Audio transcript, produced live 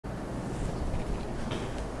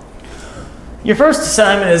Your first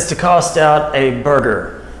assignment is to cost out a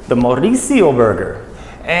burger, the Mauricio burger.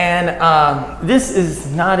 And this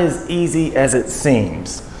is not as easy as it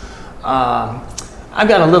seems. I've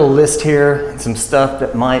got a little list here, some stuff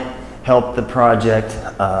that might help the project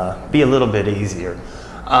be a little bit easier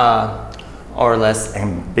or less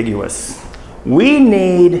ambiguous. We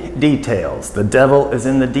need details. The devil is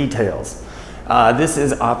in the details. This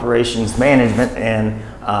is operations management, and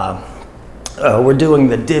we're doing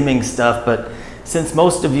the dimming stuff, but since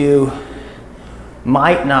most of you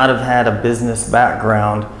might not have had a business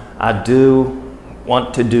background, I do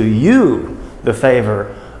want to do you the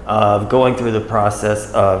favor of going through the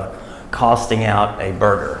process of costing out a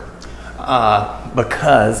burger.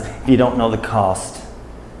 Because if you don't know the cost,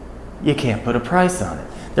 you can't put a price on it.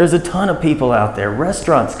 There's a ton of people out there,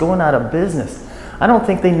 restaurants going out of business. I don't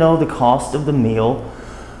think they know the cost of the meal,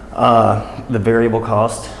 the variable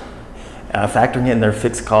cost, factoring in their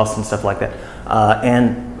fixed costs and stuff like that.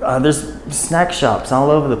 There's snack shops all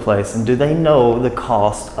over the place, and do they know the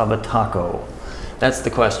cost of a taco? That's the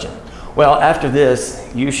question. Well, after this,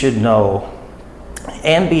 you should know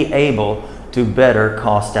and be able to better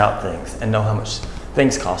cost out things and know how much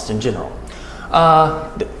things cost in general.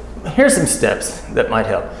 Here's some steps that might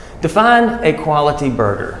help. Define a quality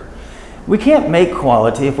burger. We can't make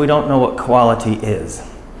quality if we don't know what quality is.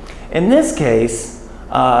 In this case,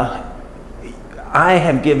 I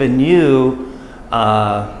have given you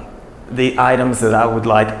the items that I would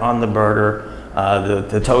like on the burger,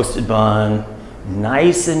 the toasted bun,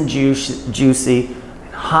 nice and juicy,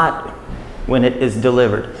 hot when it is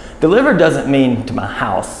delivered. Delivered doesn't mean to my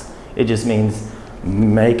house, it just means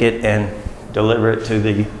make it and deliver it to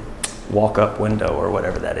the walk-up window or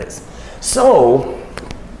whatever that is. So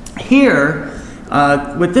here,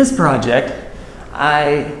 with this project,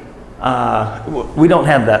 we don't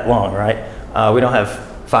have that long, right? We don't have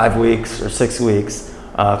 5 weeks or 6 weeks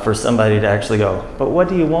for somebody to actually go, but what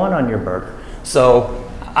do you want on your burger? So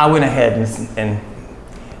I went ahead and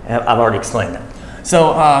I've already explained that.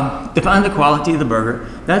 So define the quality of the burger.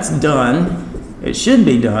 That's done. It should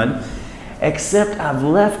be done, except I've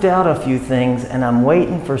left out a few things, and I'm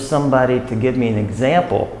waiting for somebody to give me an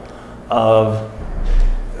example of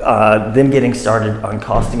them getting started on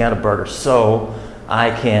costing out a burger so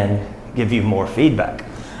I can give you more feedback.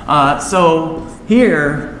 So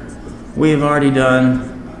here we've already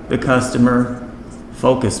done the customer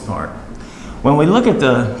focus part. When we look at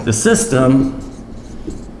the system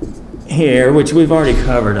here, which we've already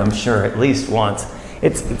covered, I'm sure, at least once,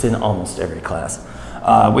 it's in almost every class.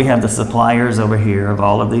 We have the suppliers over here of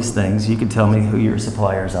all of these things. You can tell me who your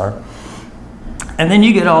suppliers are. And then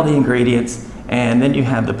you get all the ingredients, and then you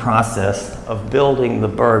have the process of building the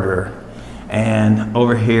burger. And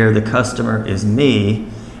over here, the customer is me,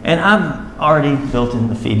 and I've already built in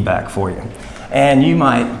the feedback for you. And you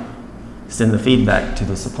might send the feedback to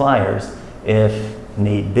the suppliers if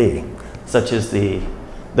need be, such as the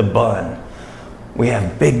bun. We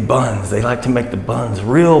have big buns. They like to make the buns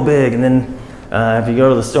real big, and then if you go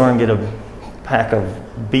to the store and get a pack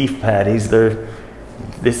of beef patties, they're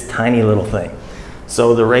this tiny little thing.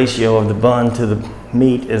 So the ratio of the bun to the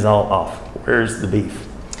meat is all off. Where's the beef?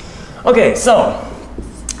 Okay, so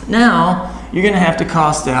now you're gonna have to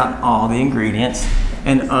cost out all the ingredients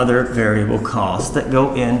and other variable costs that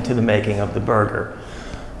go into the making of the burger.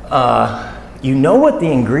 You know what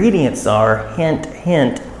the ingredients are, hint,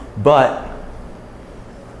 hint, but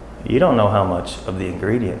you don't know how much of the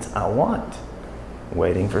ingredients I want.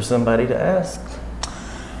 Waiting for somebody to ask.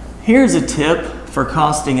 Here's a tip for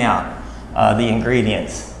costing out the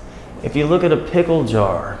ingredients. If you look at a pickle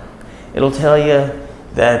jar, it'll tell you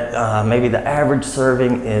that maybe the average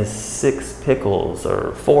serving is 6 pickles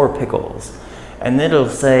or 4 pickles. And then it'll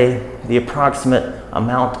say the approximate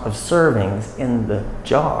amount of servings in the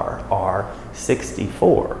jar are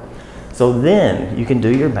 64. So then you can do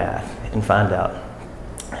your math and find out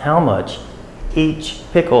how much each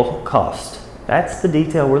pickle costs. That's the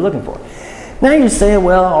detail we're looking for. Now you say,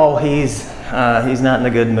 well, oh, he's not in a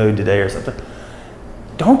good mood today or something.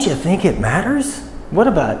 Don't you think it matters? What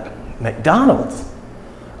about McDonald's?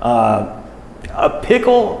 A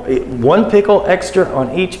pickle, 1 pickle extra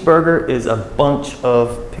on each burger is a bunch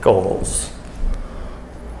of pickles.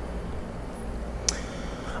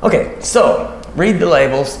 Okay, so read the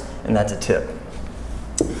labels, and that's a tip.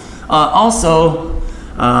 Also,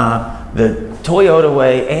 the Toyota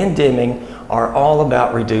Way and dimming are all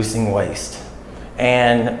about reducing waste.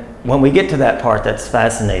 And when we get to that part, that's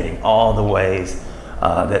fascinating, all the ways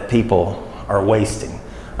that people are wasting.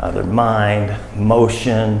 Their mind,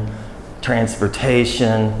 motion,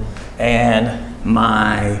 transportation, and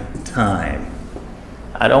my time.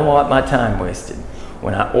 I don't want my time wasted.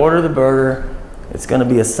 When I order the burger, it's going to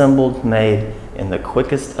be assembled, made in the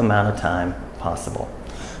quickest amount of time possible.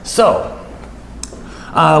 So,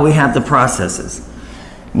 we have the processes.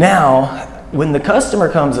 Now, when the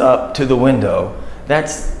customer comes up to the window,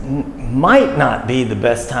 might not be the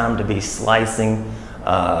best time to be slicing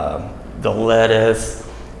the lettuce,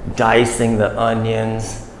 dicing the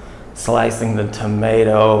onions, slicing the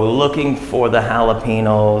tomato, looking for the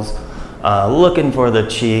jalapenos, looking for the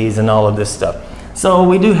cheese and all of this stuff. So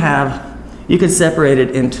we do have, you can separate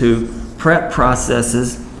it into prep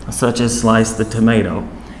processes such as slice the tomato.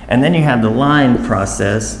 And then you have the line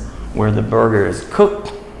process where the burger is cooked.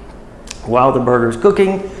 While the burger is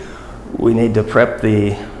cooking, we need to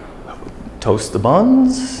toast the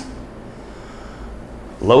buns,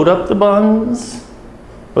 load up the buns,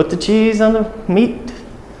 put the cheese on the meat,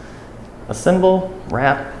 assemble,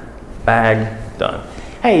 wrap, bag, done.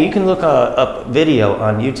 Hey, you can look up video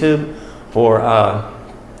on YouTube for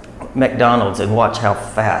McDonald's and watch how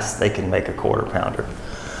fast they can make a quarter pounder.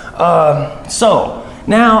 So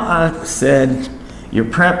now I said your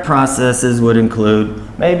prep processes would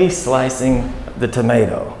include maybe slicing the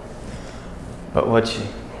tomato. But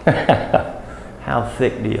how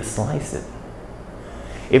thick do you slice it?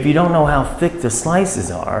 If you don't know how thick the slices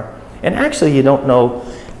are, and actually you don't know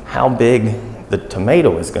how big the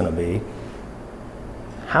tomato is going to be,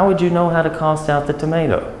 how would you know how to cost out the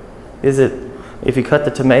tomato? Is it, if you cut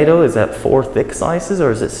the tomato, is that 4 thick slices or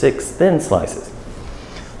is it 6 thin slices?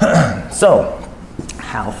 So,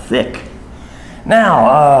 how thick?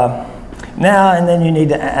 Now, and then you need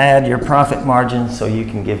to add your profit margin so you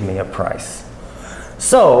can give me a price.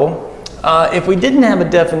 So, if we didn't have a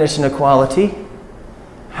definition of quality,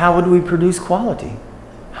 how would we produce quality?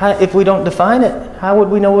 If we don't define it, how would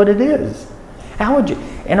we know what it is? How would you?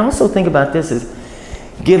 And also think about this as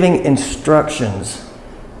giving instructions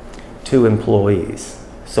to employees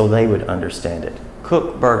so they would understand it.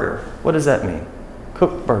 Cook burger. What does that mean?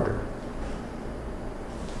 Cook burger.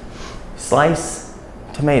 Slice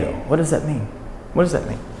tomato. What does that mean? What does that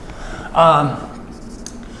mean?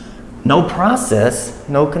 No process,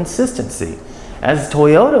 no consistency. As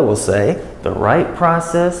Toyota will say, the right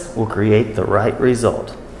process will create the right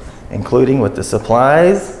result, including with the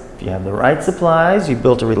supplies. If you have the right supplies, you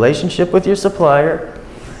built a relationship with your supplier,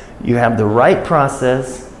 you have the right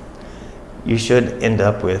process, you should end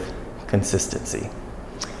up with consistency.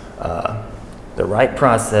 The right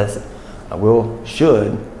process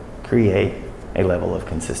should create a level of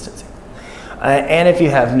consistency. And if you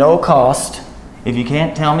have no cost, if you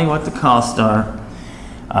can't tell me what the costs are,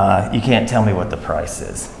 you can't tell me what the price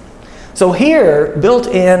is. So here, built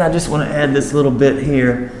in, I just want to add this little bit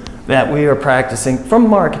here that we are practicing from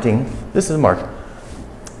marketing. This is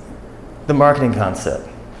the marketing concept.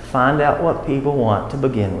 Find out what people want to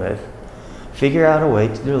begin with. Figure out a way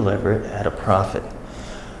to deliver it at a profit.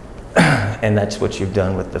 And that's what you've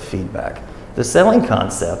done with the feedback. The selling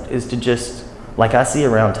concept is to just, like I see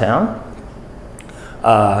around town,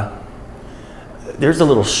 there's a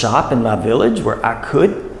little shop in my village where I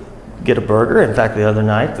could get a burger. In fact, the other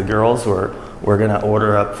night, the girls were gonna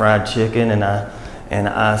order up fried chicken, and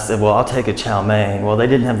I said, well, I'll take a chow mein. Well, they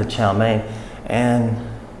didn't have the chow mein. And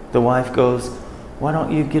the wife goes, why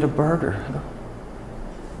don't you get a burger? I go,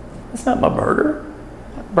 that's not my burger.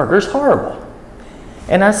 That burger's horrible.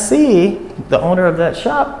 And I see the owner of that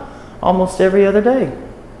shop almost every other day.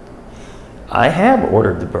 I have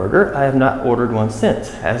ordered the burger. I have not ordered one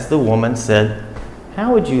since. As the woman said,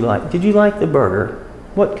 did you like the burger?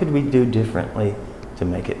 What could we do differently to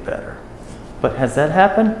make it better? But has that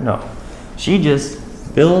happened? No. She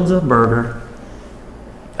just builds a burger.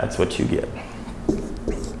 That's what you get.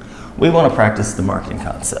 We want to practice the marketing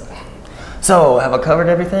concept. So, have I covered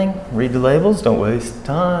everything? Read the labels, don't waste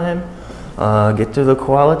time. Get to the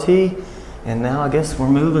quality. And now I guess we're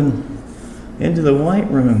moving into the white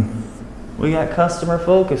room. We got customer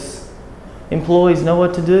focus. Employees know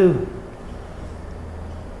what to do.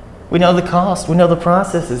 We know the cost, we know the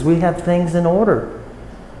processes, we have things in order.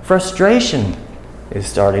 Frustration is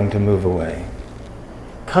starting to move away.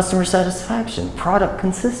 Customer satisfaction, product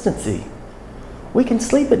consistency. We can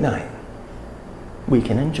sleep at night. We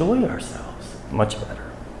can enjoy ourselves much better.